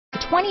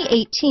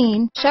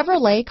2018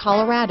 Chevrolet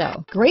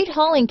Colorado. Great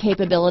hauling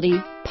capability,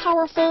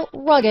 powerful,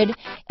 rugged,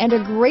 and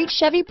a great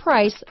Chevy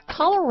price,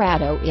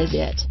 Colorado is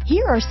it.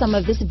 Here are some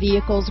of this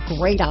vehicle's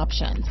great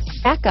options: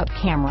 backup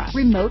camera,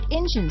 remote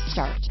engine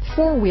start,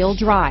 four-wheel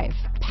drive,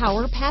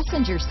 power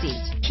passenger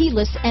seat,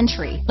 keyless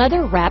entry,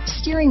 leather-wrapped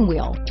steering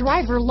wheel,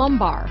 driver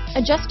lumbar,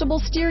 adjustable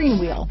steering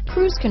wheel,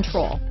 cruise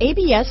control,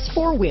 ABS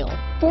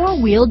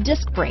four-wheel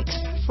disc brakes,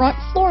 front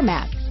floor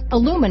mats,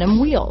 aluminum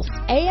wheels,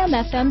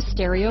 AM/FM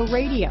stereo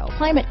radio,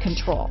 climate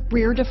control,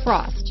 rear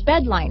defrost,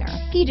 bed liner,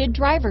 heated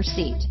driver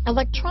seat,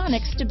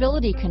 electronic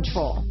stability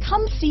control.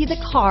 Come see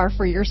the car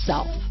for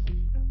yourself.